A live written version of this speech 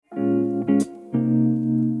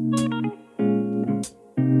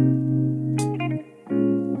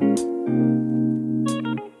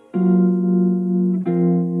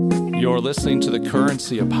listening to The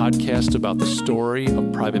Currency, a podcast about the story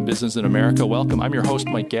of private business in America. Welcome. I'm your host,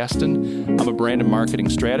 Mike Gaston. I'm a brand and marketing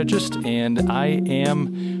strategist, and I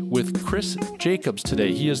am with Chris Jacobs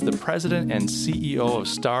today. He is the president and CEO of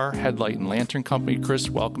Star Headlight and Lantern Company. Chris,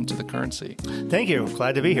 welcome to The Currency. Thank you.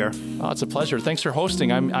 Glad to be here. Oh, it's a pleasure. Thanks for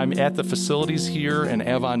hosting. I'm at the facilities here in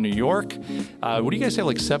Avon, New York. What do you guys have,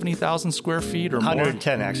 like 70,000 square feet or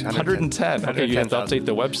 110, more? Actually. 110. Okay, you have to update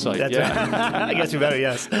the website. That's yeah. I guess you better,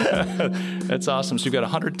 yes. That's awesome. So you've got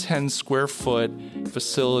a 110 square foot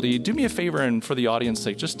facility. Do me a favor, and for the audience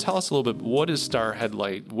sake, just tell us a little bit, what is Star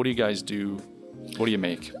Headlight? What do you guys do? What do you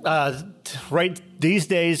make? Right these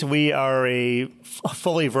days, we are a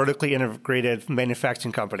fully vertically integrated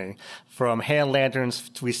manufacturing company. From hand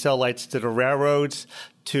lanterns, we sell lights to the railroads,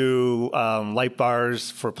 to light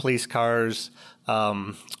bars for police cars.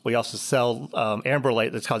 We also sell amber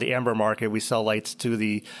light. That's called the amber market. We sell lights to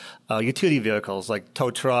the utility vehicles like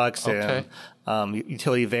tow trucks and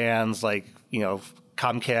utility vans, like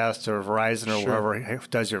Comcast or Verizon or whoever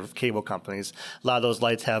does your cable companies. A lot of those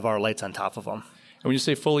lights have our lights on top of them. And when you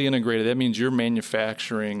say fully integrated, that means you're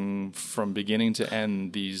manufacturing from beginning to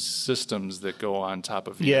end these systems that go on top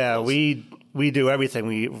of vehicles. Yeah, we do everything.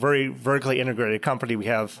 We very vertically integrated company. We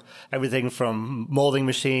have everything from molding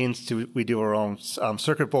machines to we do our own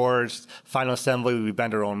circuit boards, final assembly. We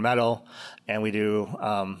bend our own metal, and we do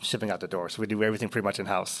shipping out the door. So we do everything pretty much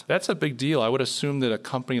in-house. That's a big deal. I would assume that a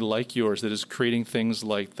company like yours that is creating things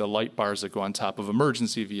like the light bars that go on top of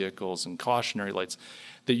emergency vehicles and cautionary lights,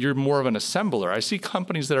 that you're more of an assembler. I see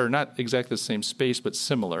companies that are not exactly the same space, but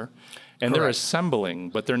similar, and they're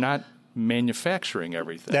assembling, but they're not manufacturing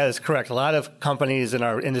everything. That is correct. A lot of companies in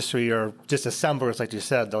our industry are just assemblers, like you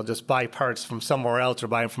said. They'll just buy parts from somewhere else or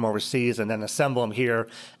buy them from overseas and then assemble them here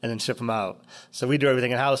and then ship them out. So we do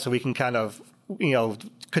everything in-house, so we can kind of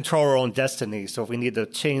control our own destiny. So if we need to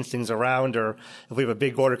change things around, or if we have a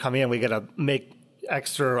big order coming in, we got to make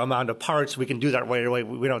extra amount of parts, we can do that right away.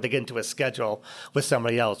 We don't have to get into a schedule with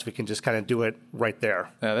somebody else. We can just kind of do it right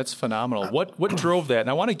there. Yeah, that's phenomenal. What drove that? And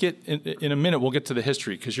I want to get, in a minute, we'll get to the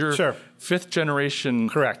history, because you're fifth generation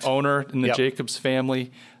owner in the Jacobs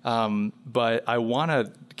family. But I want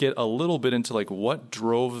to get a little bit into what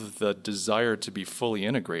drove the desire to be fully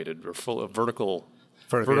integrated or vertically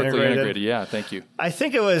integrated. Yeah, thank you. I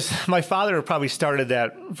think it was my father probably started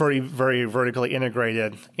that very, very vertically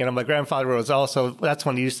integrated. My grandfather was also, that's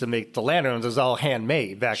when he used to make the lanterns. It was all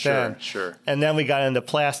handmade back then. Sure. And then we got into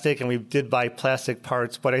plastic, and we did buy plastic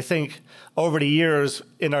parts. But I think over the years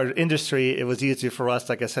in our industry, it was easier for us,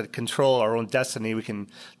 like I said, control our own destiny. We can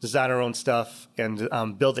design our own stuff and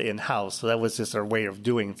build it in-house. So that was just our way of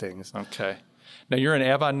doing things. Okay. Now, you're in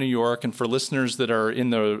Avon, New York, and for listeners that are in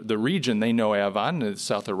the region, they know Avon, it's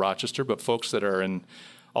south of Rochester, but folks that are in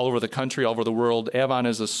all over the country, all over the world, Avon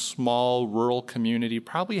is a small rural community,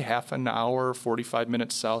 probably half an hour, 45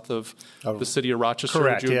 minutes south of the city of Rochester.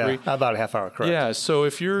 Correct, would you agree? About a half hour, correct. Yeah, so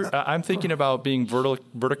if I'm thinking about being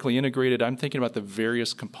vertically integrated, I'm thinking about the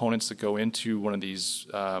various components that go into one of these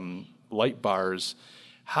light bars.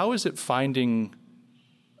 How is it finding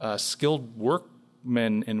skilled workmen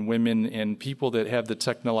and women and people that have the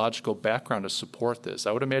technological background to support this?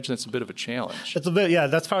 I would imagine it's a bit of a challenge. It's a bit, yeah.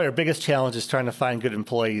 That's probably our biggest challenge, is trying to find good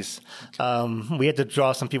employees. Okay. We had to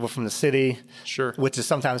draw some people from the city, which is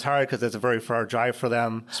sometimes hard because it's a very far drive for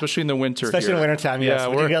them, especially in the winter. Especially in the wintertime, yes.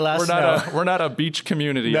 Yeah, we're not a beach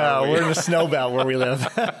community. No, we're in the snow belt where we live.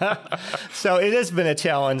 So it has been a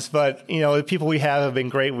challenge, but the people we have been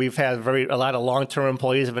great. We've had a lot of long-term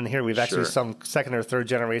employees have been here. We've actually some second or third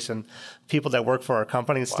generation people that work for our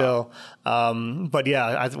company still. But yeah,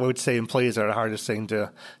 I would say employees are the hardest thing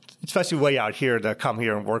to, especially way out here, to come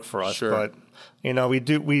here and work for us. Sure. But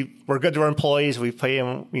we're good to our employees. We pay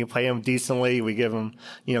them decently. We give them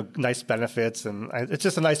nice benefits, and it's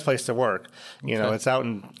just a nice place to work. It's out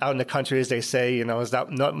in the country, as they say. It's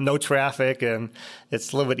no traffic, and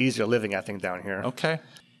it's a little bit easier living, I think, down here. Okay.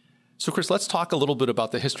 So, Chris, let's talk a little bit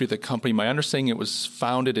about the history of the company. My understanding, it was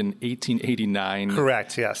founded in 1889.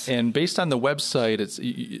 Correct, yes. And based on the website,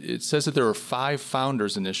 it says that there were 5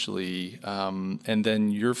 founders initially, and then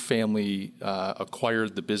your family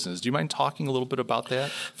acquired the business. Do you mind talking a little bit about that?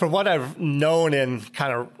 From what I've known and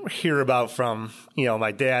kind of hear about from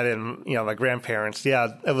my dad and my grandparents,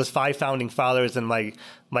 it was 5 founding fathers, and my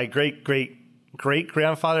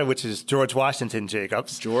great-grandfather, which is George Washington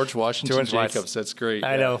Jacobs. George Washington Jacobs, that's great.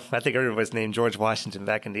 I know. I think everybody's named George Washington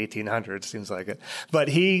back in the 1800s, seems like it. But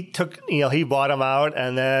he took, he bought them out,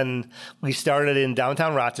 and then we started in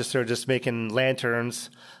downtown Rochester just making lanterns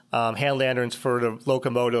hand lanterns for the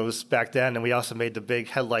locomotives back then, and we also made the big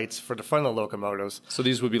headlights for the front of the locomotives. So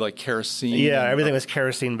these would be like kerosene? Yeah, everything was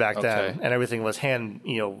kerosene back Okay. then, and everything was hand,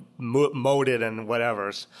 molded and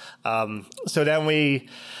whatever's. So then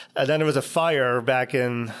then there was a fire back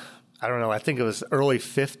in, I don't know, I think it was early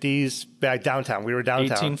 50s back downtown. We were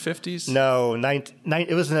downtown. 1850s? No,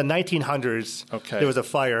 it was in the 1900s. Okay. There was a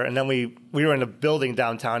fire, and then we were in a building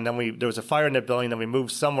downtown. Then there was a fire in the building. Then we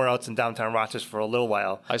moved somewhere else in downtown Rochester for a little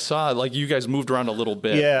while. I saw like you guys moved around a little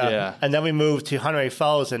bit. Yeah. And then we moved to Honey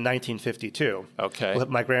Falls in 1952. Okay.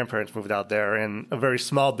 My grandparents moved out there in a very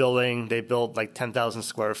small building. They built like 10,000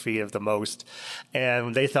 square feet of the most,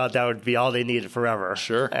 and they thought that would be all they needed forever.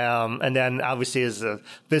 Sure. And then obviously as the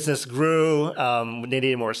business grew, they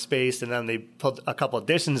needed more space, and then they put a couple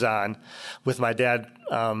additions on with my dad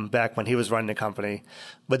back when he was running the company.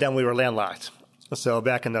 But then we were landlocked. So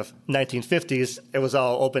back in the 1950s, it was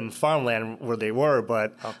all open farmland where they were,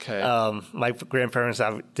 but Okay. my grandparents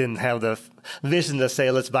didn't have the vision to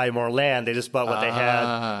say, let's buy more land. They just bought what they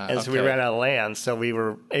had, and so we okay. ran out of land. So we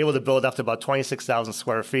were able to build up to about 26,000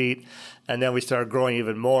 square feet, and then we started growing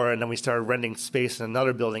even more, and then we started renting space in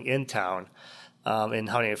another building in town in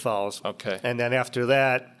Honey Falls. Okay. And then after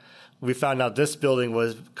that, we found out this building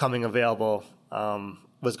was coming available,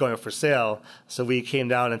 was going up for sale. So we came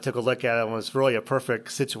down and took a look at it, and it was really a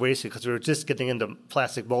perfect situation because we were just getting into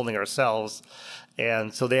plastic molding ourselves.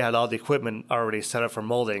 And so they had all the equipment already set up for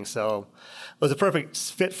molding. So it was a perfect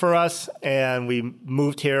fit for us. And we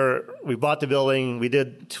moved here. We bought the building. We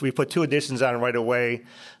put 2 additions on right away.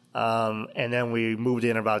 And then we moved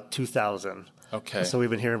in about 2000. Okay. So we've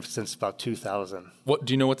been here since about 2000. What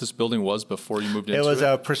do you know what this building was before you moved into it? It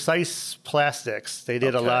was Precise Plastics. They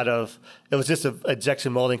did a lot of. It was just an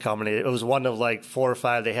injection molding company. It was one of like 4 or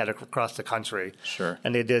 5 they had across the country. Sure.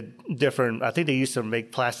 And they did different. I think they used to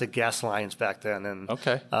make plastic gas lines back then. And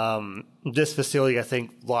Okay. this facility, I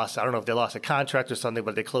think, lost. I don't know if they lost a contract or something,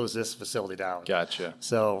 but they closed this facility down. Gotcha.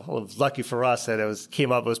 So it was lucky for us that it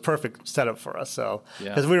came up. It was perfect setup for us. So Yeah.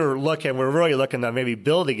 because we were really looking to maybe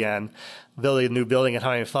build a new building at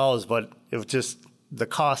Honey Falls, but it was just the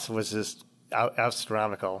cost was just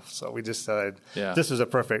astronomical. So we just said this was a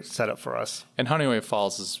perfect setup for us. And Honeyway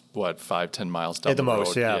Falls is what, 5-10 miles down At the the road?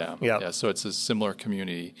 most, yeah. Yeah. So it's a similar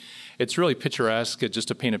community. It's really picturesque. Just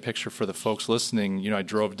to paint a picture for the folks listening, I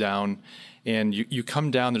drove down, and you come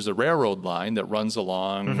down. There's a railroad line that runs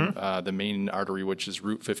along the main artery, which is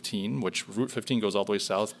Route 15. Which Route 15 goes all the way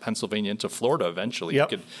south, Pennsylvania into Florida. Eventually,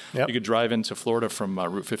 Yep. you could drive into Florida from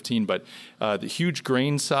Route 15. But the huge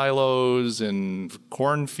grain silos and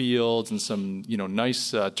cornfields and some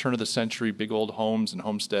nice turn of the century big old homes and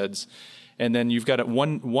homesteads. And then you've got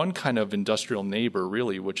one kind of industrial neighbor,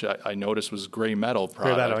 really, which I noticed was Gray Metal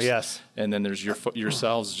products. Gray Metal, yes. And then there's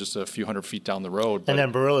yourselves just a few hundred feet down the road. And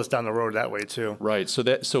then Barilla's down the road that way too. Right. So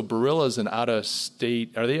Barilla's an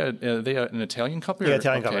out-of-state. Are they an Italian company? Yeah,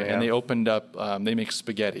 Italian company. Yeah. And they opened up. They make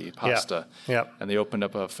spaghetti, pasta. Yeah. And they opened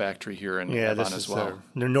up a factory here in Avon as well.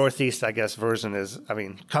 The Northeast, I guess, version is. I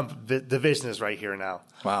mean, the vision is right here now.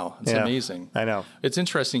 Wow, it's amazing. I know. It's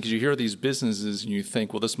interesting because you hear these businesses and you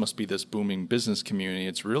think, well, this must be this booming business community.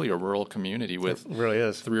 It's really a rural community with It really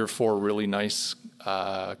is. 3 or 4 really nice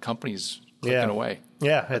companies clicking away.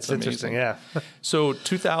 Yeah, That's it's interesting. Yeah. So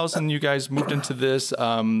 2000, you guys moved into this.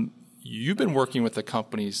 You've been working with the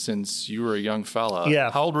company since you were a young fella.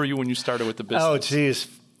 Yeah. How old were you when you started with the business? Oh, geez.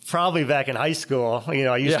 Probably back in high school.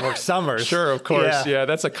 I used to work summers. Sure, of course. Yeah,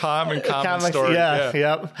 that's a common story. Yeah,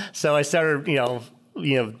 yep. So I started,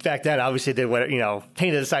 back then, obviously did what,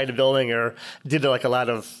 painted the side of the building or did like a lot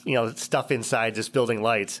of, stuff inside, just building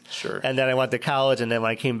lights. Sure. And then I went to college, and then when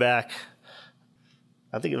I came back,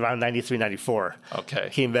 I think around 93, 94. Okay.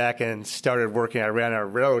 Came back and started working. I ran our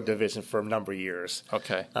railroad division for a number of years.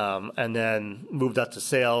 Okay. And then moved up to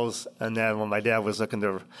sales. And then when my dad was looking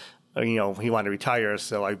to, he wanted to retire,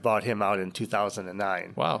 so I bought him out in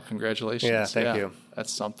 2009. Wow, congratulations. Yeah, thank you.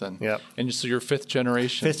 That's something. Yep. And so you're 5th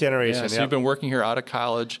generation? 5th generation, So you've been working here out of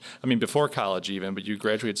college. I mean, before college even, but you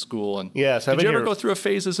graduated school. And yeah, so did you ever go through a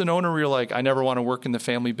phase as an owner where you're like, I never want to work in the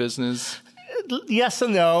family business? Yes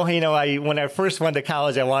and no. When I first went to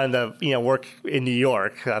college, I wanted to, work in New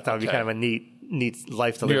York. I thought it would be kind of a neat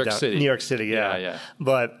life to live down. New York City, yeah. Yeah.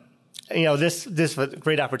 But this was a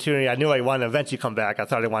great opportunity. I knew I wanted to eventually come back. I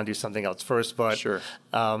thought I wanted to do something else first, but sure.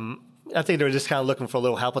 I think they were just kind of looking for a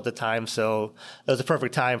little help at the time, so it was a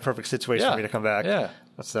perfect situation for me to come back. Yeah.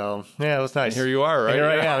 So, yeah, it was nice. Here you are, right? Here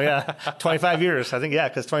I am, yeah. 25 years. I think, yeah,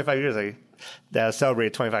 because 25 years, I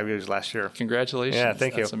celebrated 25 years last year. Congratulations. Yeah,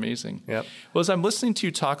 thank you. That's amazing. Yep. Well, as I'm listening to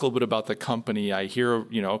you talk a little bit about the company, I hear,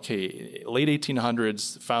 okay, late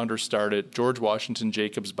 1800s, founders started, George Washington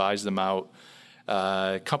Jacobs buys them out.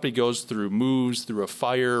 Company goes through moves, through a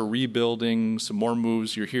fire, rebuilding, some more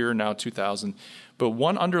moves. You're here now, 2000. But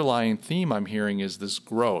one underlying theme I'm hearing is this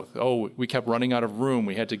growth. Oh, we kept running out of room.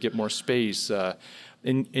 We had to get more space.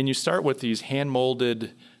 And you start with these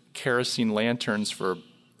hand-molded kerosene lanterns for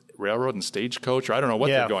railroad and stagecoach, or I don't know what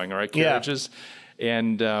they're going, right? Carriages. Yeah.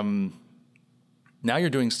 And now you're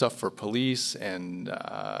doing stuff for police and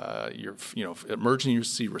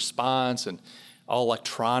emergency response and all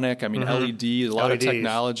electronic. I mean, LED, a lot LEDs. of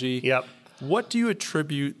technology. Yep. What do you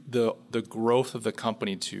attribute the growth of the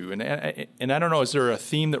company to? And I don't know, is there a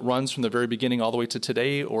theme that runs from the very beginning all the way to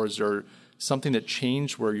today, or is there something that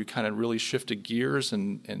changed where you kind of really shifted gears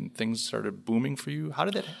and things started booming for you? How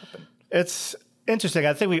did that happen? It's interesting.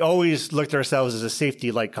 I think we always looked at ourselves as a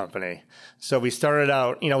safety light company. So we started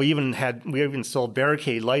out, we even sold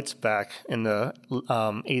barricade lights back in the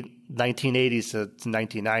 1980s to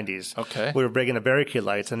 1990s. Okay. We were big into barricade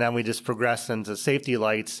lights, and then we just progressed into safety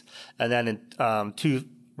lights. And then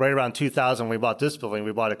right around 2000, we bought this building.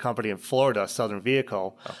 We bought a company in Florida, Southern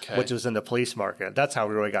Vehicle, which was in the police market. That's how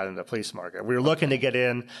we really got into the police market. We were looking to get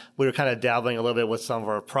in. We were kind of dabbling a little bit with some of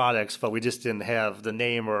our products, but we just didn't have the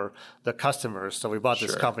name or the customers. So we bought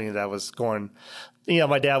this company that was going.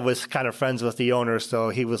 My dad was kind of friends with the owner, so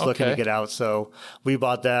he was looking to get out. So we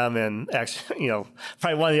bought them, and actually,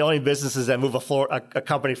 probably one of the only businesses that move a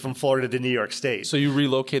company from Florida to New York State. So you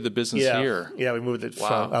relocated the business here? Yeah, we moved it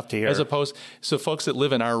from up to here. So folks that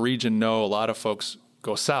live in our region know a lot of folks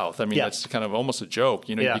go south. I mean, that's kind of almost a joke.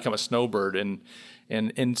 You become a snowbird, and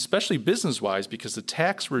especially business-wise, because the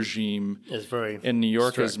tax regime is very in New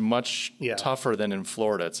York strict. is much tougher than in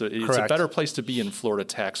Florida. It's a better place to be in Florida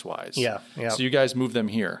tax-wise. Yeah. So you guys moved them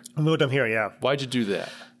here. We moved them here, yeah. Why'd you do that?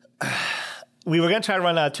 We were going to try to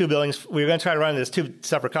run two buildings. We were going to try to run this two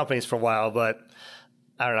separate companies for a while, but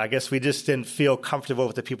I don't know. I guess we just didn't feel comfortable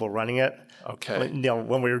with the people running it. Okay.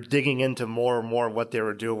 When we were digging into more and more what they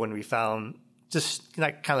were doing, when we found just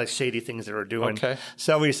kind of like shady things they were doing. Okay.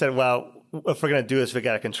 So we said, well, if we're going to do this, we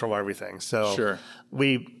got to control everything. So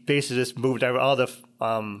we basically just moved all the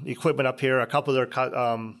equipment up here. A couple of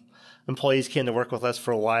their employees came to work with us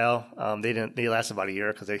for a while. They lasted about a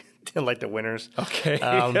year because they didn't like the winters. Okay.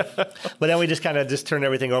 But then we just kind of turned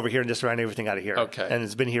everything over here and just ran everything out of here. Okay. And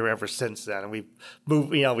it's been here ever since then. And we've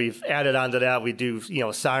moved, we've added on to that. We do,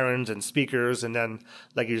 sirens and speakers. And then,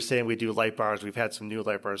 like you were saying, we do light bars. We've had some new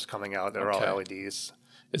light bars coming out that are all LEDs.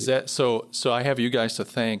 Is that so? So I have you guys to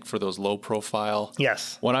thank for those low profile.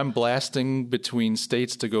 Yes. When I'm blasting between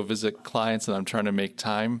states to go visit clients and I'm trying to make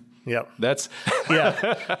time. Yep. That's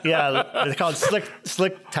yeah. They're called slick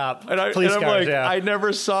top police cars. Like, I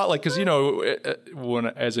never saw it, because when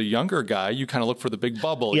as a younger guy, you kind of look for the big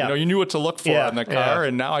bubble. Yeah. You knew what to look for in the car,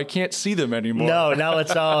 and now I can't see them anymore. No, now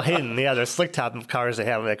it's all hidden. Yeah, they're slick top cars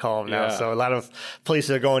they call them now. So a lot of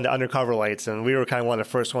police are going to undercover lights, and we were kind of one of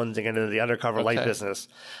the first ones to get into the undercover light business.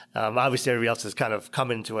 Obviously, everybody else has kind of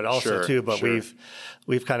come into it also too, but we've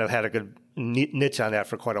kind of had a good niche on that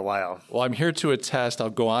for quite a while. Well, I'm here to attest. I'll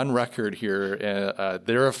go on record here.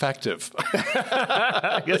 They're effective.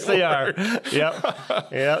 Yes, they are.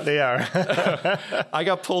 Yep, they are. I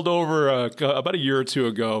got pulled over about a year or two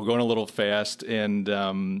ago, going a little fast,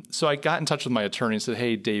 and so I got in touch with my attorney and said,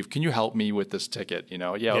 "Hey, Dave, can you help me with this ticket?"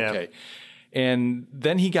 Okay. And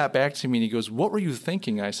then he got back to me and he goes, "What were you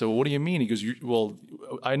thinking?" I said, "Well, what do you mean?" He goes, "Well,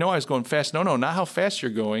 I know I was going fast." No, not how fast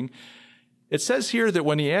you're going. It says here that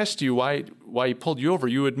when he asked you why he pulled you over,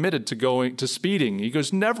 you admitted to speeding. He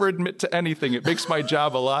goes, "Never admit to anything. It makes my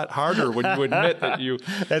job a lot harder when you admit that you."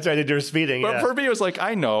 That's right, you're speeding. But for me, it was like,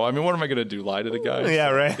 I know. I mean, what am I going to do? Lie to the guy? Yeah,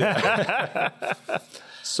 right.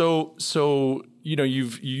 So you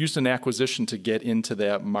used an acquisition to get into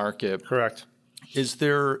that market. Correct. Is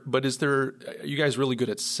there? Are you guys really good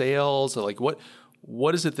at sales? Or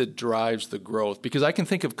what is it that drives the growth? Because I can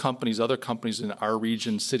think of other companies in our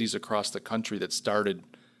region, cities across the country that started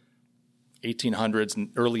 1800s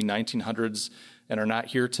and early 1900s and are not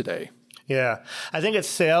here today. Yeah, I think it's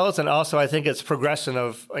sales, and also I think it's progression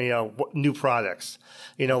of new products.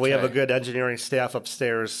 We have a good engineering staff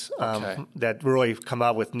upstairs that really come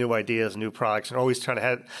out with new ideas, new products, and always trying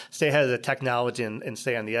to stay ahead of the technology and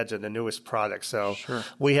stay on the edge of the newest products. So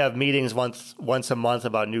we have meetings once a month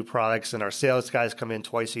about new products, and our sales guys come in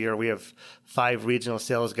twice a year. We have 5 regional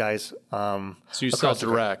sales guys. So you sell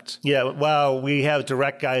direct? Yeah, well, we have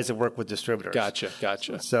direct guys that work with distributors.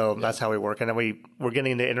 Gotcha. So that's how we work, and then we're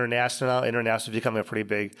getting into international. International is becoming a pretty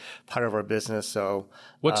big part of our business. So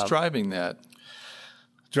what's driving that?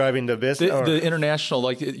 Driving the business? The international,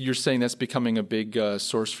 like you're saying, that's becoming a big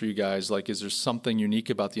source for you guys. Like, is there something unique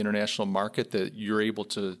about the international market that you're able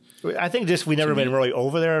to? I think just we've never been really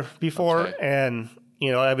over there before, and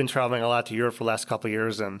I've been traveling a lot to Europe for the last couple of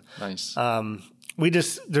years, and nice.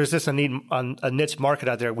 There's just a niche market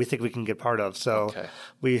out there we think we can get part of. So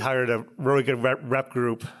we hired a really good rep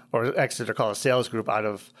group, or actually they're called a sales group, out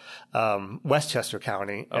of Westchester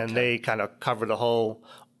County, and they kind of cover the whole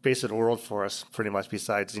base of the world for us, pretty much,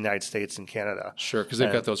 besides the United States and Canada. Sure, because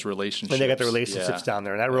they've got those relationships. And they got the relationships down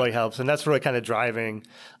there, and that really helps. And that's really kind of driving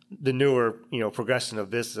the newer, progression of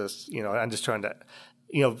business. I'm just trying to,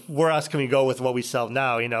 where else can we go with what we sell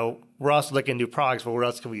now? We're also looking at new products, but where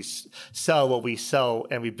else can we sell what we sell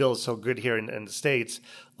and we build so good here in the States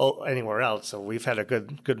anywhere else? So we've had a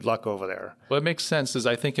good luck over there. Well, it makes sense as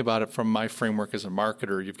I think about it from my framework as a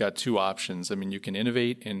marketer. You've got 2 options. I mean, you can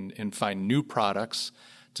innovate and find new products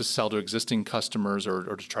to sell to existing customers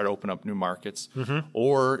or to try to open up new markets.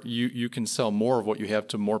 Or you can sell more of what you have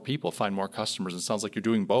to more people, find more customers. It sounds like you're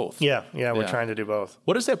doing both. Yeah, we're trying to do both.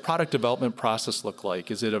 What does that product development process look like?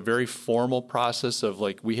 Is it a very formal process of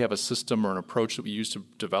like we have a system or an approach that we use to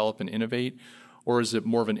develop and innovate? Or is it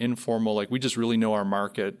more of an informal, like we just really know our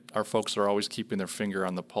market, our folks are always keeping their finger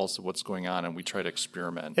on the pulse of what's going on and we try to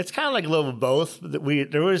experiment? It's kind of like a little of both. We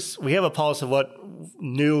have a pulse of what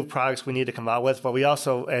new products we need to come out with, but we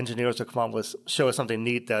also, engineers will come out with, show us something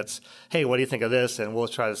neat that's, hey, what do you think of this? And we'll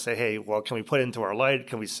try to say, hey, well, can we put it into our light?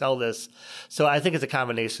 Can we sell this? So I think it's a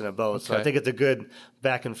combination of both. So I think it's a good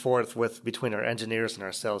back and forth between our engineers and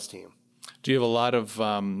our sales team. Do you have a lot of,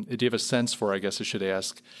 do you have a sense for, I guess I should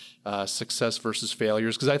ask, success versus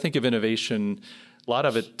failures? Because I think of innovation, a lot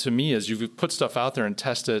of it to me is you put stuff out there and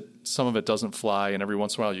test it. Some of it doesn't fly, and every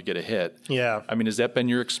once in a while you get a hit. Yeah. I mean, has that been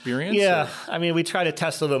your experience? Yeah. Or? I mean, we try to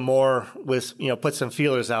test a little bit more with, put some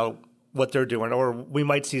feelers out what they're doing, or we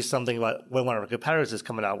might see something what one of our competitors is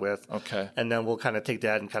coming out with. Okay. And then we'll kind of take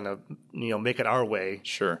that and kind of, make it our way.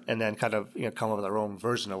 Sure. And then kind of, come up with our own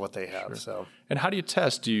version of what they have. Sure. So. And how do you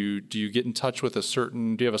test? Do you get in touch with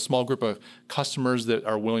do you have a small group of customers that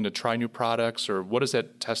are willing to try new products, or what is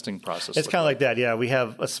that testing process? It's kind of like that. Yeah. We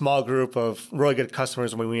have a small group of really good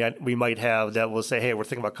customers we might have that will say, hey, we're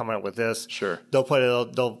thinking about coming out with this. Sure.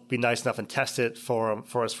 They'll be nice enough and test it for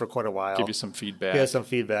us for quite a while. Give you some feedback. Yeah, some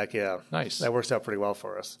feedback. Yeah. Nice. That works out pretty well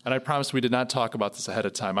for us. And I promise we did not talk about this ahead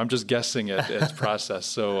of time. I'm just guessing at its process.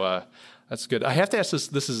 So that's good. I have to ask this.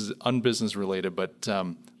 This is unbusiness related, but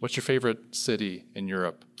what's your favorite city in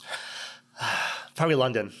Europe? Probably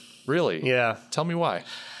London. Really? Yeah. Tell me why.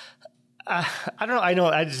 I don't know.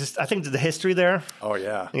 I think the history there. Oh,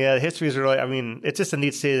 yeah. Yeah, the history is really, it's just a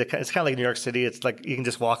neat city. It's kind of like New York City. It's like you can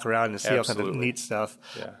just walk around and see all kinds of neat stuff.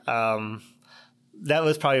 Yeah. That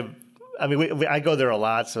was probably, I go there a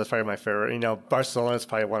lot, so it's probably my favorite. Barcelona is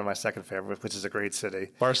probably one of my second favorite, which is a great city.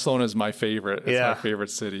 Barcelona is my favorite. It's my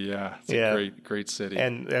favorite city, yeah. It's a great, great city.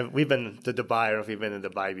 And we've been to Dubai. I don't know if you've been to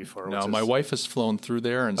Dubai before. No, my wife has flown through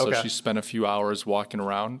there, and so she spent a few hours walking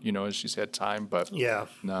around, as she's had time. But no,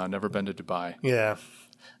 never been to Dubai. Yeah.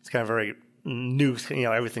 It's kind of very new.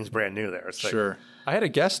 Everything's brand new there. It's sure. I had a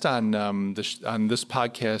guest on this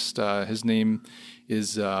podcast. His name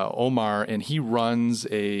is Omar, and he runs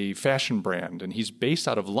a fashion brand, and he's based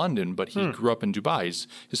out of London, but he grew up in Dubai.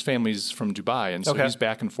 His family's from Dubai, and so he's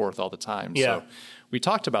back and forth all the time. Yeah. So we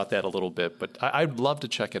talked about that a little bit, but I'd love to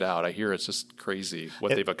check it out. I hear it's just crazy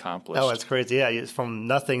what they've accomplished. Oh, it's crazy. Yeah, it's from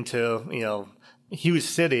nothing to, huge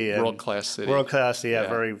city. World-class city. World-class, yeah.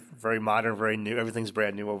 Very, very modern, very new. Everything's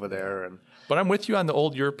brand new over there. But I'm with you on the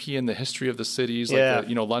old European, the history of the cities, like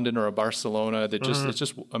London or a Barcelona. That it's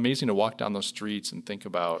just amazing to walk down those streets and think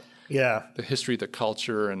about the history, the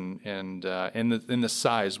culture, and the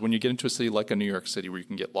size. When you get into a city like a New York City, where you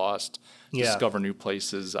can get lost, discover new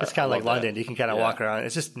places. It's kind of like London. You can kind of walk around.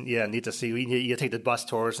 It's just neat to see. You take the bus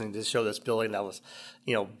tours and just show this building that was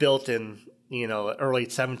built in early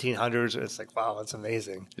 1700s. It's like, wow, that's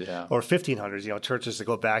amazing. Yeah. Or 1500s, churches that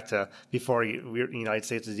go back to before the United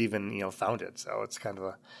States was even, founded. So it's kind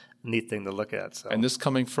of neat thing to look at. So. And this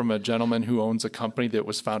coming from a gentleman who owns a company that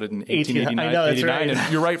was founded in 1889. I know, that's right.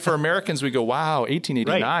 And you're right, for Americans, we go, wow,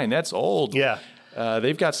 1889, right. That's old. Yeah.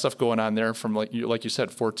 They've got stuff going on there from, like you said,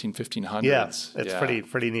 1500s. Yeah, it's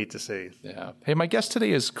pretty neat to see. Yeah. Hey, my guest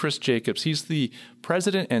today is Chris Jacobs. He's the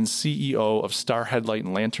president and CEO of Star Headlight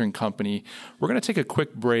and Lantern Company. We're going to take a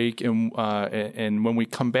quick break, and when we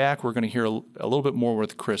come back, we're going to hear a little bit more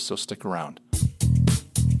with Chris, so stick around.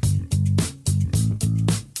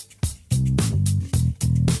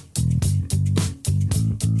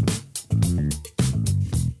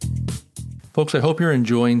 Folks, I hope you're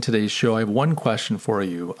enjoying today's show. I have one question for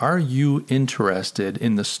you. Are you interested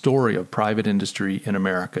in the story of private industry in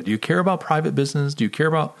America? Do you care about private business? Do you care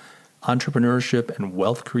about entrepreneurship and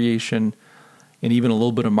wealth creation and even a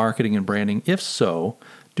little bit of marketing and branding? If so,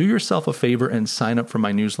 do yourself a favor and sign up for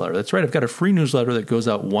my newsletter. That's right. I've got a free newsletter that goes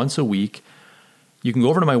out once a week. You can go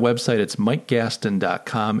over to my website. It's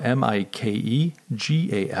mikegastin.com,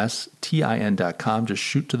 MikeGastin.com. Just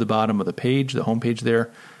shoot to the bottom of the page, the homepage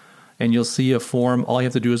there, and you'll see a form. All you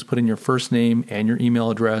have to do is put in your first name and your email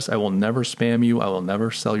address. I will never spam you. I will never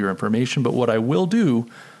sell your information. But what I will do,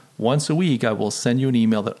 once a week, I will send you an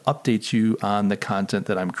email that updates you on the content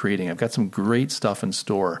that I'm creating. I've got some great stuff in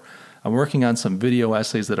store. I'm working on some video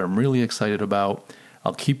essays that I'm really excited about.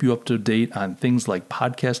 I'll keep you up to date on things like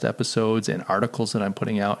podcast episodes and articles that I'm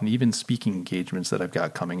putting out, and even speaking engagements that I've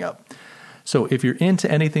got coming up. So if you're into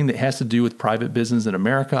anything that has to do with private business in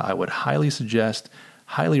America, I would highly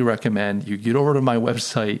recommend you get over to my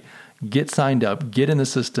website, get signed up, get in the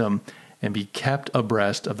system, and be kept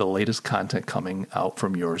abreast of the latest content coming out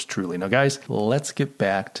from yours truly. Now, guys, let's get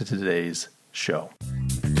back to today's show.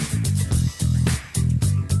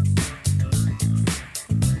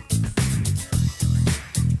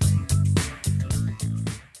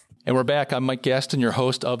 And we're back. I'm Mike Gastin, your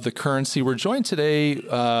host of The Currency. We're joined today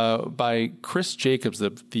by Chris Jacobs,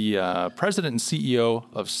 the president and CEO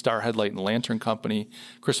of Star Headlight and Lantern Company.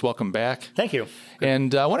 Chris, welcome back. Thank you.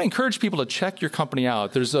 And I want to encourage people to check your company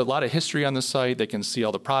out. There's a lot of history on the site. They can see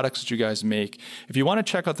all the products that you guys make. If you want to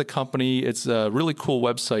check out the company, it's a really cool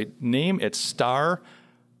website. It's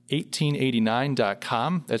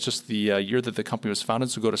star1889.com. That's just the year that the company was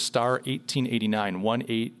founded. So go to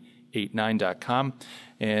star1889.com.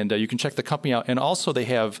 And you can check the company out. And also they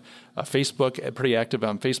have Facebook, pretty active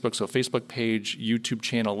on Facebook. So Facebook page, YouTube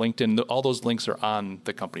channel, LinkedIn, all those links are on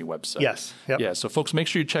the company website. Yes. Yep. Yeah. So folks, make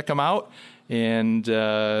sure you check them out. And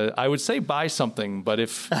I would say buy something, but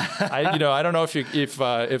if I don't know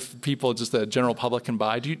if people, just the general public, can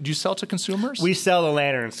buy. Do you sell to consumers? We sell the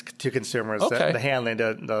lanterns to consumers. Okay. The hand,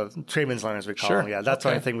 the tradesman's lanterns we call them. Yeah, that's the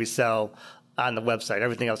only thing we sell on the website.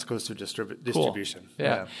 Everything else goes through distribution. Cool.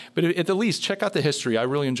 Yeah. But at the least, check out the history. I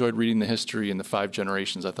really enjoyed reading the history in the 5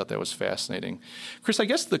 generations. I thought that was fascinating. Chris, I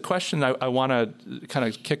guess the question I want to kind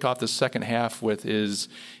of kick off the second half with is,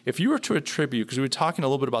 if you were to attribute, because we were talking a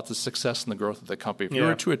little bit about the success and the growth of the company, if you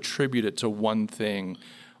were to attribute it to one thing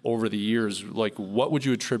over the years, like what would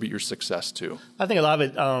you attribute your success to? I think a lot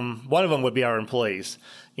of it, one of them would be our employees.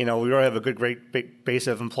 We really have a great big base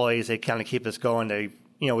of employees. They kind of keep us going.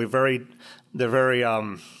 They're very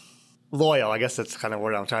loyal. I guess that's kind of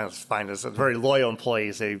what I'm trying to find, is very loyal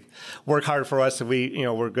employees. They work hard for us, and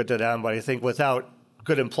we're good to them. But I think without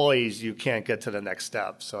good employees, you can't get to the next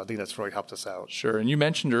step. So I think that's really helped us out. Sure. And you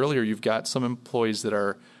mentioned earlier you've got some employees that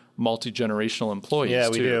are multi-generational employees. Yeah,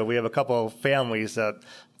 we too. do. We have a couple of families that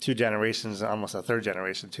 2 generations, almost a 3rd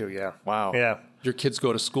generation too. Yeah. Wow. Yeah. Your kids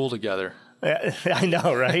go to school together. I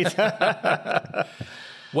know, right?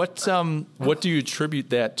 What do you attribute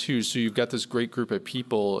that to? So you've got this great group of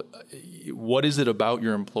people. What is it about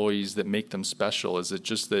your employees that make them special? Is it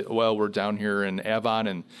just that, we're down here in Avon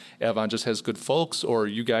and Avon just has good folks, or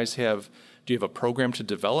do you have a program to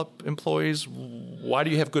develop employees? Why do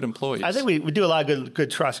you have good employees? I think we do a lot of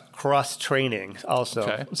good cross training also.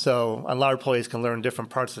 Okay. So a lot of employees can learn different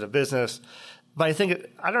parts of the business. But I think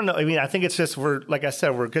it's just we're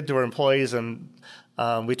good to our employees, and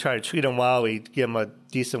we try to treat them well. We give them a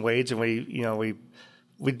decent wage, and we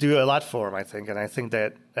do a lot for them, I think. And I think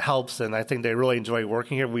that helps, and I think they really enjoy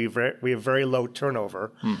working here. We have very low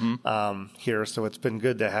turnover here, so it's been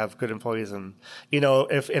good to have good employees. And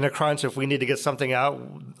if in a crunch, if we need to get something out,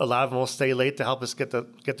 a lot of them will stay late to help us get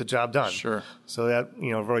the job done. Sure. So that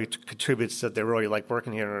really contributes that they really like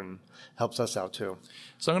working here and helps us out too.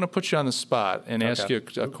 So I'm going to put you on the spot and ask you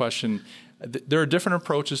a question. There are different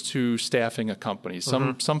approaches to staffing a company.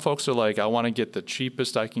 Some folks are like, I want to get the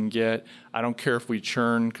cheapest I can get. I don't care if we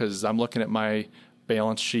churn, because I'm looking at my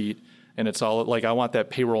balance sheet and it's all like, I want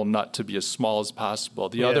that payroll nut to be as small as possible.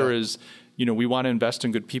 The other is, we want to invest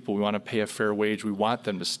in good people. We want to pay a fair wage. We want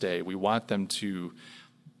them to stay. We want them to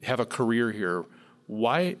have a career here.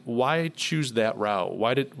 Why choose that route?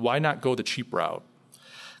 Why not go the cheap route?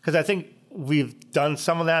 Because I think we've done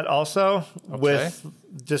some of that also with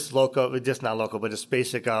just not local, but just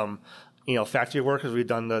basic, factory workers. We've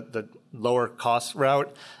done the lower cost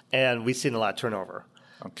route, and we've seen a lot of turnover.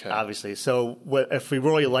 Okay. Obviously. So if we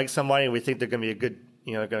really like somebody and we think they're going to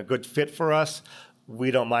be a good fit for us,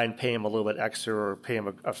 we don't mind paying them a little bit extra or pay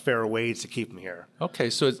them a fair wage to keep them here. Okay.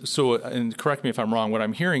 So, and correct me if I'm wrong, what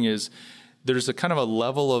I'm hearing is there's a kind of a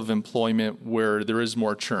level of employment where there is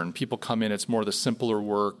more churn. People come in, it's more the simpler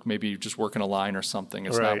work, maybe just working a line or something.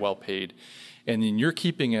 It's not well paid. And then you're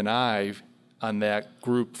keeping an eye on that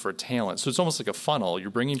group for talent. So it's almost like a funnel.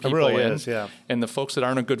 You're bringing people in, and the folks that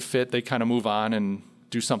aren't a good fit, they kind of move on and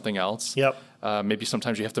do something else. Yep. Maybe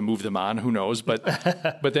sometimes you have to move them on. Who knows? But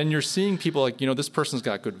then you're seeing people like, this person's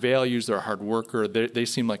got good values. They're a hard worker. They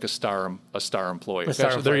seem like a star employee.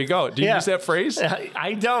 Actually, there you go. Do you use that phrase?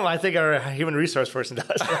 I don't. I think our human resource person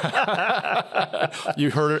does.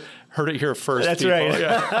 You heard it here first. That's people.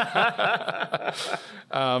 right.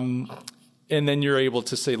 Yeah. And then you're able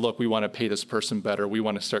to say, look, we want to pay this person better. We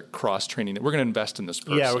want to start cross-training. We're going to invest in this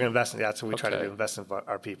person. Yeah, we're going to invest in that. So we try to invest in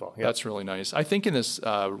our people. Yep. That's really nice. I think in this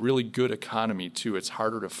really good economy, too, it's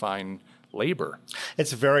harder to find labor.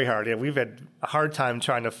 It's very hard. Yeah, we've had a hard time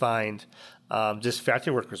trying to find just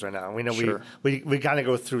factory workers right now. We know we kind of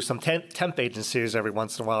go through some temp agencies every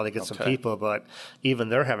once in a while to get some people, but even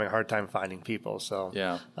they're having a hard time finding people. So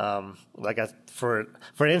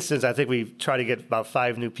for instance, I think we tried to get about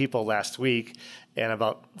 5 new people last week, and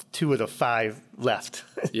about 2 of the 5 left.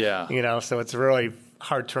 Yeah. So it's really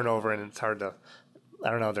hard turnover, and it's hard to,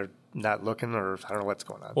 I don't know, they're not looking, or I don't know what's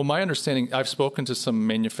going on. Well, my understanding, I've spoken to some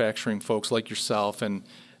manufacturing folks like yourself, and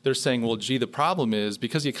they're saying, well, gee, the problem is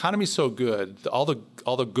because the economy's so good, all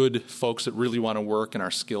the good folks that really want to work and are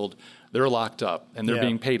skilled, they're locked up and they're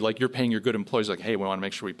being paid like you're paying your good employees. Like, hey, we want to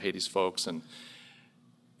make sure we pay these folks, and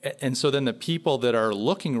so then the people that are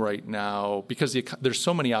looking right now, because there's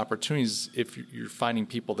so many opportunities, if you're finding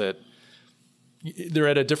people that they're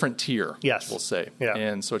at a different tier, we'll say,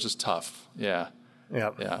 and so it's just tough, Yeah,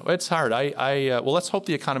 it's hard. Well, let's hope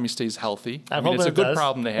the economy stays healthy. I mean, it's a good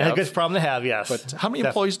problem to have. It's a good problem to have, yes. But how many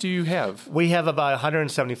employees do you have? We have about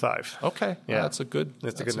 175. Okay, that's a good.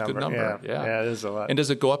 That's a good number. Yeah, it is a lot. And does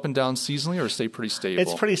it go up and down seasonally, or stay pretty stable?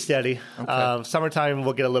 It's pretty steady. Okay. Summertime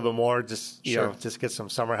we'll get a little bit more, just get some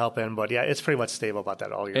summer help in. But yeah, it's pretty much stable about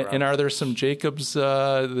that all year round. And are there some Jacobs,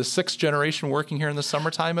 the 6th generation, working here in the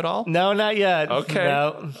summertime at all? No, not yet. Okay,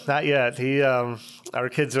 no, not yet. Our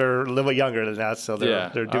kids are a little bit younger than that, so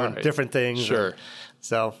they're doing different things. Sure.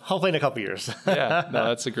 So hopefully in a couple of years.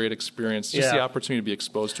 That's a great experience. Just the opportunity to be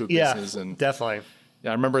exposed to a business. Yeah, definitely. Yeah,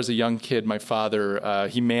 I remember as a young kid, my father,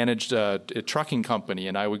 he managed a trucking company,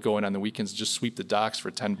 and I would go in on the weekends and just sweep the docks for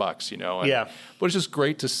 $10, But it's just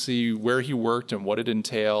great to see where he worked and what it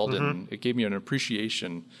entailed, and it gave me an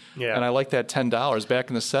appreciation. Yeah. And I like that $10. Back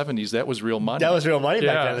in the 70s, that was real money. That was real money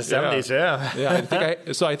back in the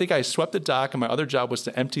 70s, I think I swept the dock, and my other job was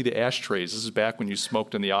to empty the ashtrays. This is back when you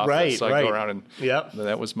smoked in the office. Right, so I'd go around and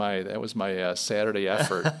that was my Saturday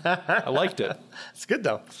effort. I liked it. It's good,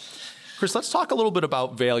 though. Chris, let's talk a little bit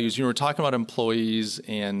about values. You were talking about employees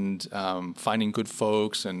and finding good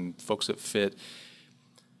folks and folks that fit.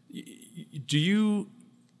 Do you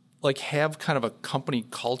have kind of a company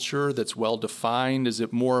culture that's well defined? Is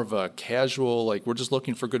it more of a casual, like we're just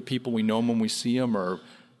looking for good people, we know them when we see them, or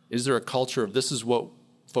is there a culture of this is what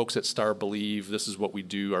folks at Star believe, this is what we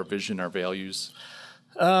do, our vision, our values?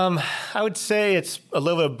 I would say it's a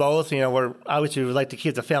little bit of both. We're obviously we like to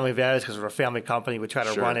keep the family values because we're a family company. We try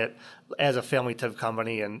to run it as a family type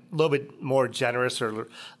company, and a little bit more generous or a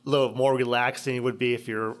little more relaxed than you would be if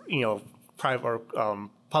you're private or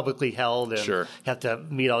publicly held and have to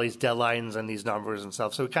meet all these deadlines and these numbers and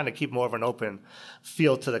stuff. So we kind of keep more of an open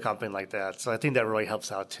feel to the company like that. So I think that really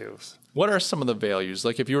helps out too. What are some of the values?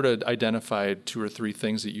 Like if you were to identify 2 or 3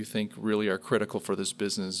 things that you think really are critical for this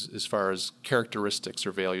business as far as characteristics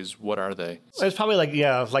or values, what are they? It's probably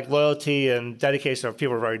like loyalty and dedication.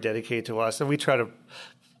 People are very dedicated to us, and we try to,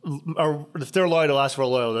 or if they're loyal to us, we're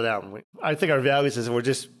loyal to them. I think our values is we're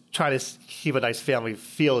just trying to keep a nice family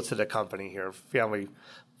feel to the company here. Family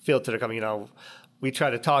feel to the company. We try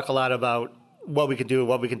to talk a lot about what we can do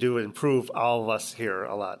to improve all of us here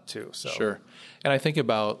a lot too. So. Sure. And I think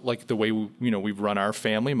about like the way we've run our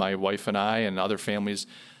family, my wife and I, and other families.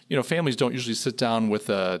 Families don't usually sit down with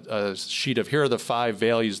a sheet of here are the 5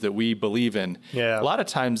 values that we believe in. Yeah. A lot of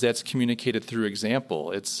times that's communicated through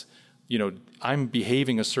example. It's I'm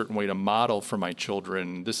behaving a certain way to model for my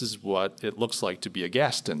children. This is what it looks like to be a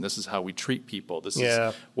Gaston. This is how we treat people. This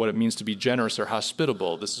is what it means to be generous or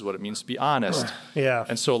hospitable. This is what it means to be honest. Yeah.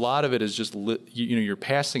 And so a lot of it is just, you're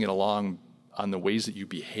passing it along on the ways that you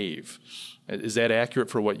behave. Is that accurate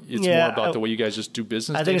for what it's more about the way you guys just do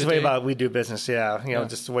business? I think it's the way about we do business. Yeah.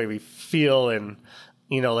 Just the way we feel. And,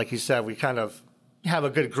 like you said, we kind of have a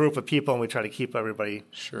good group of people and we try to keep everybody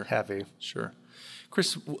happy. Sure.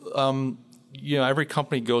 Chris, every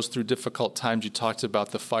company goes through difficult times. You talked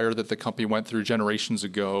about the fire that the company went through generations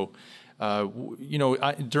ago.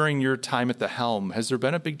 During your time at the helm, has there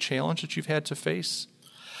been a big challenge that you've had to face?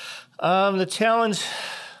 The challenge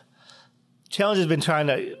has been trying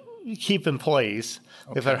to keep employees.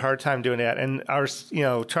 Okay. We've had a hard time doing that, and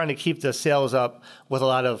trying to keep the sales up with a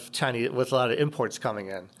lot of imports coming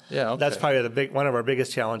in. Yeah, okay. That's probably one of our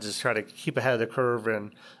biggest challenges. Try to keep ahead of the curve,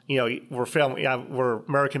 and we're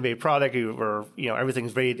American-made product.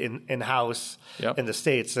 Everything's made in house in the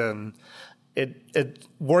States, and it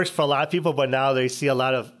works for a lot of people. But now they see a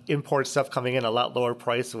lot of import stuff coming in a lot lower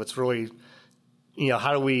price, so it's really.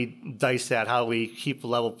 How do we dice that? How do we keep a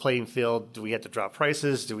level playing field? Do we have to drop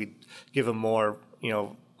prices? Do we give them more,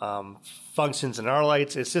 functions in our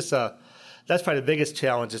lights? It's just that's probably the biggest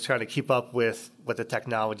challenge is trying to keep up with what the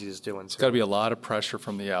technology is doing. It's got to be a lot of pressure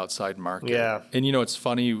from the outside market. Yeah. And, it's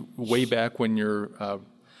funny, way back when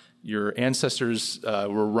your ancestors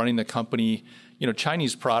were running the company,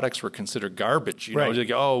 Chinese products were considered garbage. Right.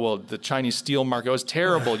 Like, the Chinese steel market was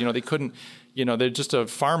terrible. They couldn't, they're just a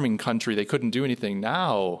farming country. They couldn't do anything.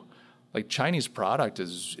 Now, like Chinese product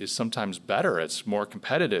is sometimes better. It's more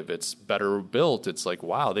competitive. It's better built. It's like,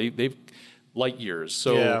 wow, they've light years.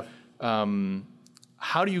 So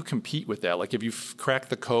how do you compete with that? Like, if you cracked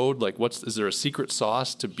the code, like is there a secret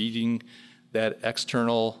sauce to beating that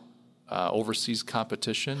external overseas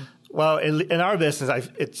competition? Well, in our business,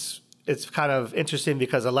 it's kind of interesting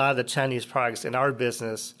because a lot of the Chinese products in our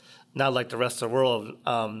business, not like the rest of the world,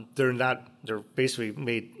 they're basically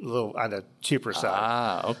made a little on the cheaper side.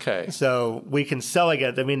 Ah, okay. So we can sell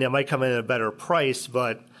it. I mean, they might come in at a better price,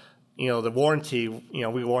 but the warranty,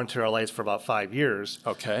 we warranty our lights for about 5 years.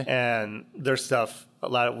 Okay. And their stuff,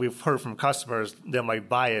 we've heard from customers, they might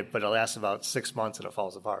buy it, but it lasts about 6 months and it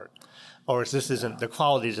falls apart. Or the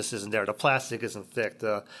quality just isn't there. The plastic isn't thick.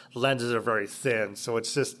 The lenses are very thin. So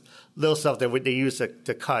it's just little stuff that they use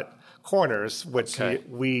to cut corners, which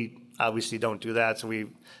we obviously don't do that. So we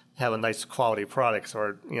have a nice quality product.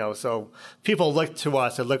 So people look to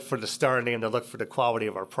us and look for the star name, they look for the quality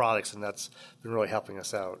of our products, and that's been really helping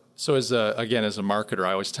us out. So as a marketer,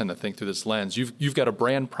 I always tend to think through this lens. You've got a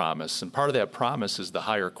brand promise, and part of that promise is the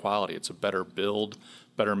higher quality. It's a better build,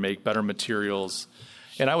 better make, better materials.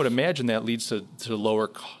 And I would imagine that leads to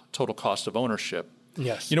lower total cost of ownership.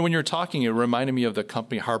 Yes. When you're talking, it reminded me of the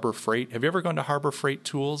company Harbor Freight. Have you ever gone to Harbor Freight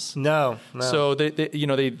Tools? No. So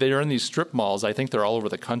they're in these strip malls. I think they're all over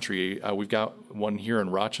the country. We've got one here in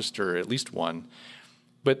Rochester, at least one.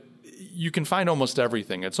 But you can find almost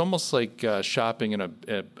everything. It's almost like shopping in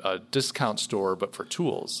a discount store, but for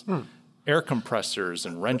tools. Air compressors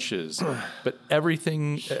and wrenches. But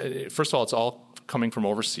everything, first of all, it's all coming from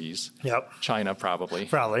overseas. Yep. China, probably.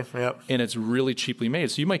 Yep. And it's really cheaply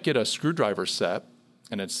made. So you might get a screwdriver set,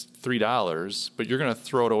 and it's $3, but you're going to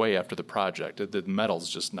throw it away after the project. The metal's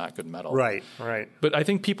just not good metal. Right. But I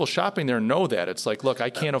think people shopping there know that. It's like, look, I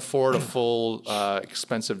can't afford a full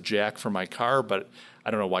expensive jack for my car, but I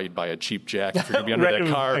don't know why you'd buy a cheap jack if you're going to be under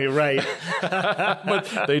that car. Right.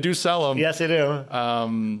 But they do sell them. Yes, they do.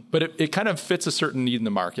 But it kind of fits a certain need in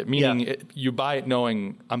the market, meaning you buy it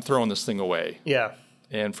knowing I'm throwing this thing away. Yeah.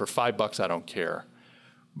 And for $5, I don't care.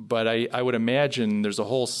 But I would imagine there's a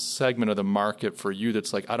whole segment of the market for you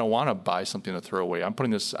that's like, I don't want to buy something to throw away. I'm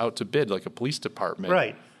putting this out to bid like a police department.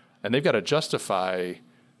 Right. And they've got to justify,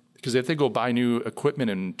 because if they go buy new equipment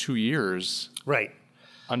in 2 years. Right.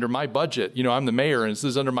 Under my budget, I'm the mayor and this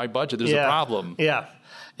is under my budget, there's a problem. Yeah.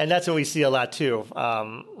 And that's what we see a lot too.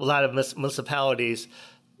 A lot of municipalities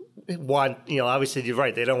want, obviously you're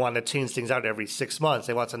right, they don't want to change things out every 6 months.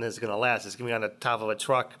 They want something that's going to last. It's going to be on the top of a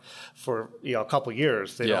truck for, a couple of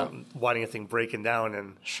years. They don't want anything breaking down,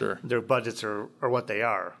 and their budgets are what they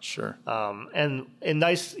are. Sure. And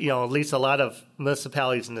nice, at least a lot of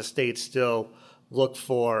municipalities in the state still look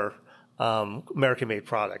for American-made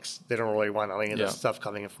products. They don't really want any of the stuff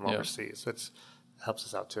coming in from overseas. So it helps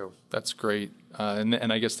us out too. That's great.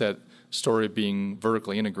 And I guess that story of being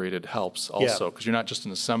vertically integrated helps also, because you're not just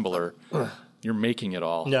an assembler, you're making it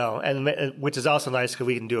all. No, and which is also nice because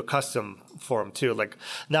we can do a custom for them too. Like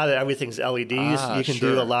now that everything's LEDs, you can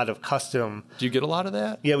do a lot of custom. Do you get a lot of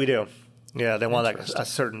that? Yeah, we do. Yeah, they want like a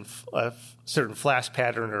certain flash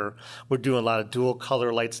pattern, or we're doing a lot of dual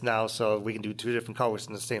color lights now, so we can do two different colors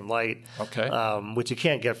in the same light. Okay. Which you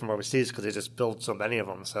can't get from overseas because they just build so many of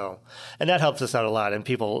them. So, and that helps us out a lot, and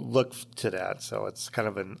people look to that. So it's kind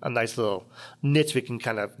of a nice little niche we can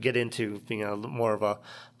kind of get into, being more of a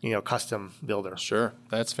custom builder. Sure,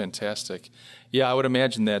 that's fantastic. Yeah, I would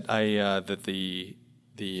imagine that that the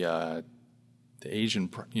Asian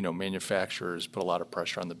manufacturers put a lot of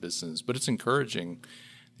pressure on the business, but it's encouraging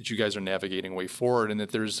that you guys are navigating a way forward and that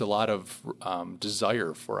there's a lot of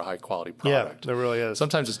desire for a high quality product. Yeah, there really is.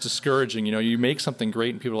 Sometimes it's discouraging. You make something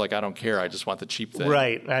great and people are like, I don't care, I just want the cheap thing.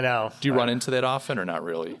 Right, I know. Do you run into that often or not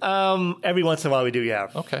really? Every once in a while we do, yeah.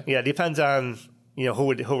 Okay. Yeah, it depends on who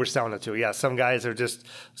we're selling it to. Yeah, some guys are just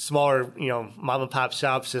smaller, mom and pop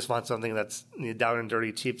shops just want something that's down and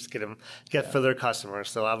dirty, cheap to get for their customers.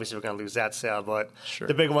 So obviously we're going to lose that sale. But Sure.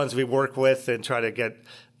 The big ones we work with and try to get,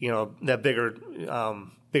 that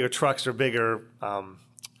bigger trucks or bigger,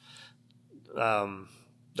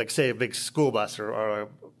 like say a big school bus or a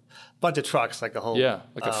bunch of trucks, like a whole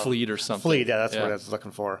like a fleet or something. Fleet, yeah, that's what I was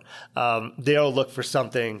looking for. They'll look for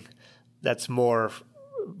something that's more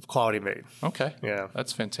quality made. Okay. Yeah.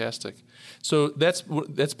 That's fantastic. So that's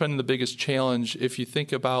been the biggest challenge. If you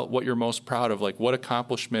think about what you're most proud of, like what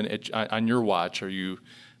accomplishment on your watch are you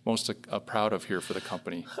most proud of here for the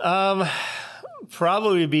company?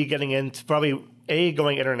 Probably be getting into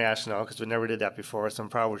going international, because we never did that before. So I'm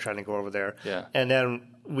proud we're trying to go over there. Yeah. And then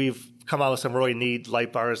we've come out with some really neat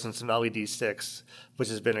light bars and some LED sticks, which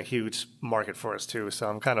has been a huge market for us too. So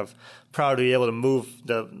I'm kind of proud to be able to move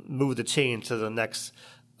the chain to the next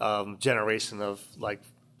generation of like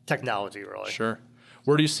technology, really. Sure.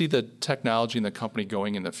 Where do you see the technology in the company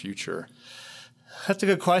going in the future? That's a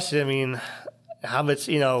good question. I mean, how much,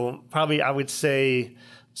 probably I would say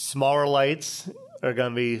smaller lights are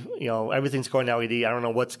going to be, everything's going LED. I don't know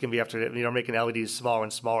what's going to be after that. Making LEDs smaller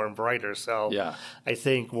and smaller and brighter. So yeah. I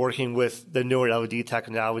think working with the newer LED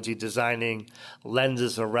technology, designing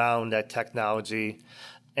lenses around that technology,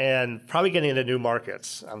 and probably getting into new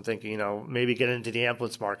markets. I'm thinking, maybe getting into the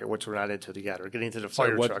ambulance market, which we're not into yet, or getting into the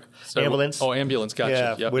fire truck. Ambulance. Oh, ambulance,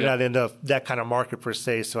 gotcha. Yeah, we're not into that kind of market per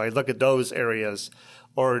se. So I look at those areas,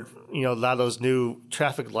 or, a lot of those new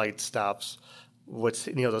traffic light stops, which,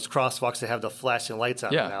 those crosswalks that have the flashing lights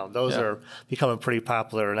on now. Those are becoming pretty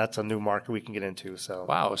popular, and that's a new market we can get into. So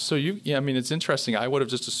wow. So it's interesting. I would have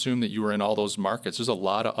just assumed that you were in all those markets. There's a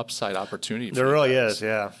lot of upside opportunity. There really is,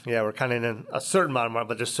 yeah. Yeah, we're kind of in a certain amount of market,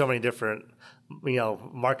 but there's so many different,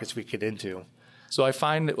 markets we get into. So I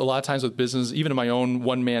find a lot of times with business, even in my own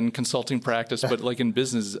one-man consulting practice, but like in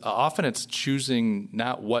business, often it's choosing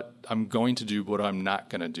not what I'm going to do, but what I'm not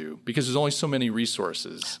going to do, because there's only so many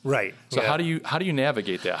resources. Right. So how do you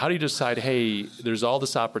navigate that? How do you decide, hey, there's all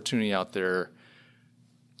this opportunity out there?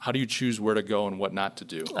 How do you choose where to go and what not to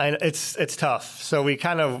do? It's tough. So we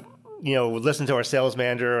kind of, listen to our sales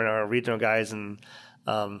manager and our regional guys, and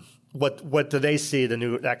what do they see the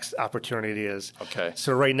new next opportunity is. Okay.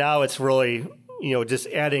 So right now it's really, just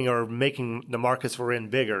adding or making the markets we're in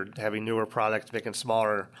bigger, having newer products, making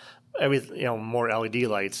smaller, more LED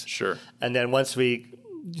lights. Sure. And then once we,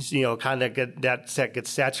 kind of get that set gets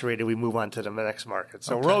saturated, we move on to the next market.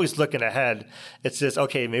 So we're always looking ahead. It's just,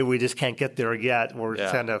 okay, maybe we just can't get there yet.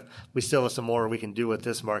 We still have some more we can do with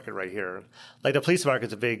this market right here. Like the police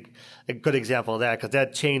market's a good example of that, because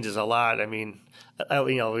that changes a lot. I mean,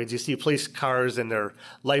 you see police cars and their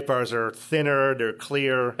light bars are thinner, they're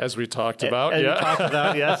clear. As we talked about, we talked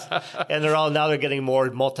about, yes. And they're getting more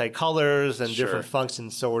multicolors and Sure. different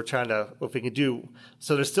functions. So we're trying to, if we can do,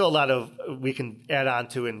 so there's still a lot of, we can add on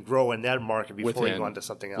to and grow in that market before we go on to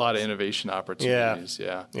something else. A lot of innovation opportunities,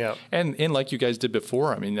 yeah. And like you guys did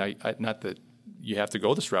before, I mean, not that you have to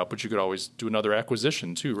go this route, but you could always do another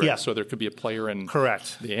acquisition too, right? Yeah. So there could be a player in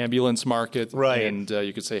Correct. the ambulance market, right? And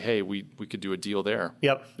you could say, hey, we could do a deal there.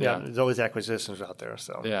 Yep. Yeah. There's always acquisitions out there.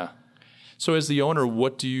 So yeah. So as the owner,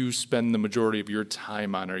 what do you spend the majority of your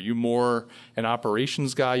time on? Are you more an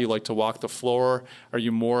operations guy? You like to walk the floor? Are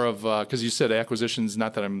you more of, because you said acquisitions,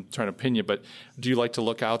 not that I'm trying to pin you, but do you like to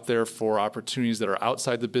look out there for opportunities that are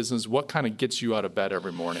outside the business? What kind of gets you out of bed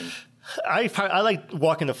every morning? I like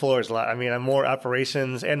walking the floors a lot. I mean, I'm more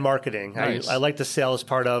operations and marketing. Nice. I like the sales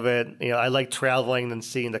part of it. I like traveling and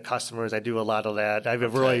seeing the customers. I do a lot of that. I have a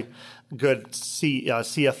really good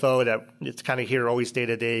CFO that it's kind of here always day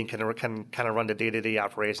to day and can kind of run the day to day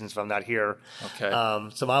operations if I'm not here. Okay.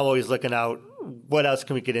 So I'm always looking out. What else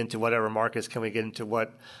can we get into? Whatever markets can we get into?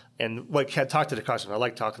 Talk to the customer. I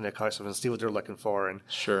like talking to the customer and see what they're looking for, and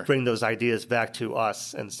Sure. bring those ideas back to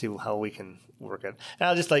us and see how we can work at. And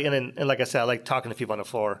I just like, and like I said, I like talking to people on the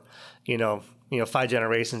floor. 5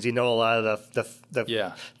 generations. A lot of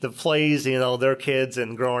the plays. Their kids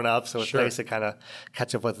and growing up. So it's nice to kind of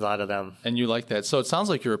catch up with a lot of them. And you like that. So it sounds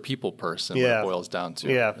like you're a people person. When it boils down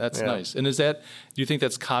to. Yeah, that's nice. And do you think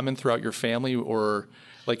that's common throughout your family, or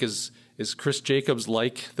like is Chris Jacobs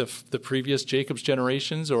like the previous Jacobs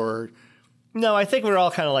generations, or? No, I think we're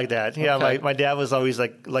all kind of like that. Yeah, okay. my dad was always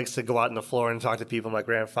likes to go out on the floor and talk to people. My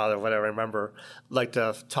grandfather, whatever, I remember, liked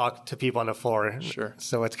to talk to people on the floor. Sure.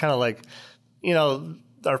 So it's kind of like,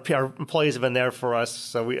 our employees have been there for us.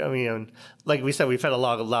 So like we said, we've had a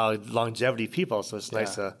lot of longevity people. So it's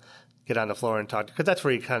nice to get on the floor and talk, because that's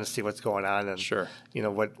where you kind of see what's going on and sure.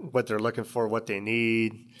 What they're looking for, what they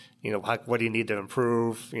need. What do you need to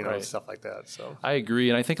improve, right. Stuff like that. So I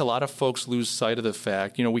agree. And I think a lot of folks lose sight of the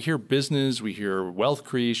fact, we hear business, we hear wealth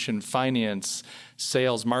creation, finance,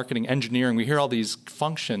 sales, marketing, engineering. We hear all these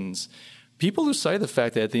functions. People lose sight of the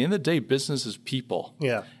fact that at the end of the day, business is people.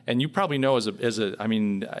 Yeah. And you probably know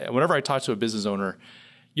whenever I talk to a business owner,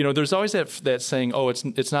 there's always that saying, oh,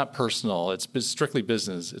 it's not personal. It's strictly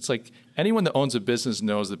business. It's like anyone that owns a business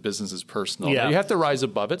knows that business is personal. Yeah. You have to rise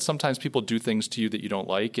above it. Sometimes people do things to you that you don't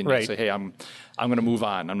like, and you say, hey, I'm going to move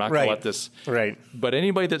on. I'm not going to let this. Right. But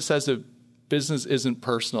anybody that says that business isn't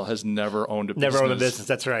personal has never owned a business. Never owned a business.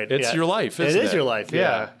 That's right. It's your life, isn't it? It is your life,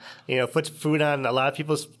 yeah. Puts food on a lot of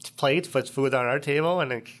people's plates, puts food on our table,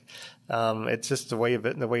 and it's just the way of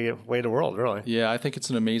it, the way of the world, really. Yeah, I think it's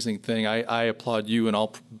an amazing thing. I applaud you and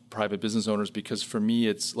all private business owners, because for me,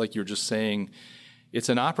 it's like you're just saying, it's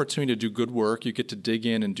an opportunity to do good work. You get to dig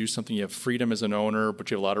in and do something. You have freedom as an owner,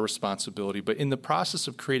 but you have a lot of responsibility. But in the process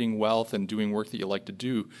of creating wealth and doing work that you like to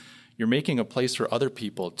do, you're making a place for other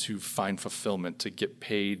people to find fulfillment, to get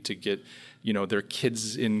paid, to get their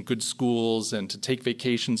kids in good schools, and to take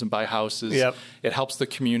vacations and buy houses. Yep. It helps the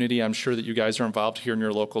community. I'm sure that you guys are involved here in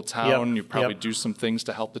your local town. Yep. You probably do some things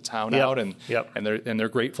to help the town out, and they're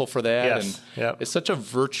grateful for that. Yes. And it's such a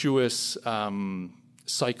virtuous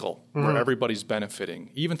cycle where everybody's benefiting,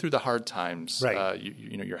 even through the hard times. Right.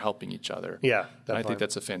 You're helping each other. Yeah, and I think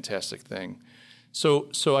that's a fantastic thing. So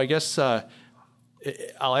I guess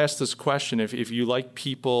I'll ask this question: if you like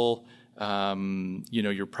people,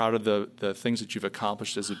 you're proud of the things that you've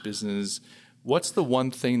accomplished as a business, what's the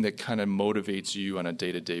one thing that kind of motivates you on a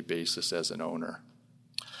day-to-day basis as an owner?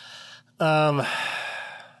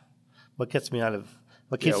 What gets me you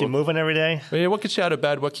moving every day? Yeah, what gets you out of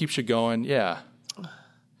bed? What keeps you going? Yeah.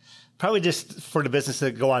 Probably just for the business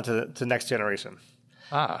to go on to the next generation.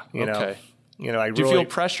 Okay. Do you feel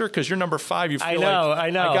pressure? Because you're number 5. You feel I know.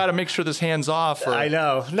 I got to make sure this hand's off. I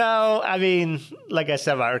know. No, like I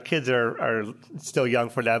said, our kids are still young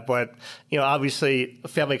for that. But, obviously, a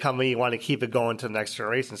family company, you want to keep it going to the next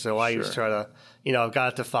generation. So I used to try to, I've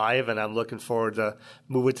got it to 5, and I'm looking forward to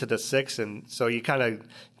moving to the 6. And so you kind of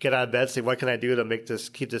get out of bed, say, what can I do to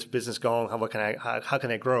keep this business going? How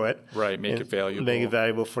can I grow it? Right, make it valuable. Make it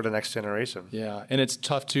valuable for the next generation. Yeah, and it's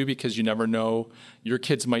tough, too, because you never know. Your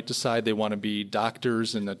kids might decide they want to be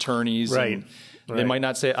doctors and attorneys. Right. And they might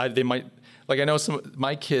not say, they might, like I know some of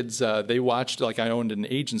my kids, they watched, I owned an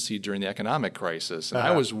agency during the economic crisis, and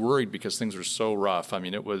I was worried because things were so rough. I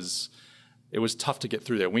mean, it was tough to get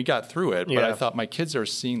through that. We got through it, but I thought my kids are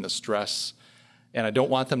seeing the stress, and I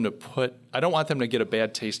don't want them to get a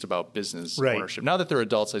bad taste about business ownership. Now that they're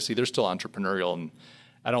adults, I see they're still entrepreneurial, and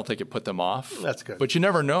I don't think it put them off. That's good. But you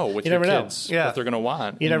never know with your kids what they're going to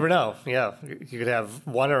want. You never know. Yeah. You could have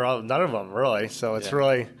one or none of them, really. So it's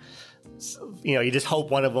really, you just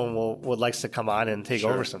hope one of them would likes to come on and take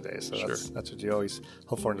over someday. So that's what you always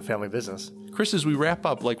hope for in the family business. Chris, as we wrap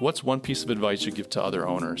up, what's one piece of advice you give to other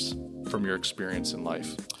owners from your experience in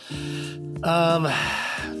life?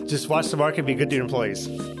 Just watch the market, be good to your employees.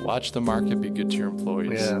 Watch the market, be good to your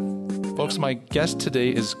employees. Yeah. Folks, my guest today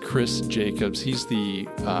is Chris Jacobs. He's the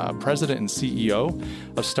president and CEO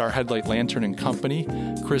of Star Headlight Lantern and Company.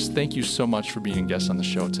 Chris, thank you so much for being a guest on the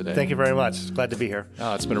show today. Thank you very much. Glad to be here.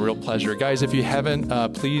 It's been a real pleasure. Guys, if you haven't,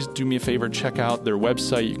 please do me a favor, check out their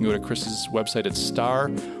website. You can go to Chris's website at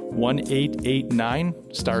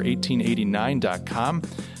star1889.com.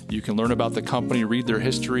 You can learn about the company, read their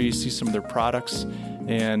history, see some of their products,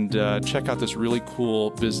 and check out this really cool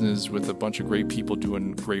business with a bunch of great people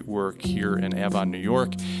doing great work here in Avon, New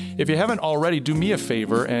York. If you haven't already, do me a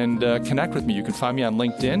favor and connect with me. You can find me on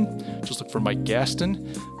LinkedIn. Just look for Mike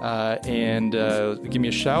Gaston and give me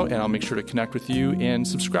a shout, and I'll make sure to connect with you and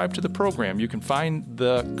subscribe to the program. You can find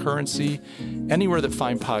The Currency anywhere that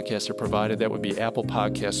fine podcasts are provided. That would be Apple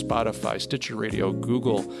Podcasts, Spotify, Stitcher Radio,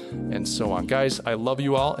 Google, and so on. Guys, I love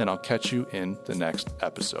you all, and I'll catch you in the next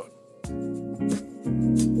episode.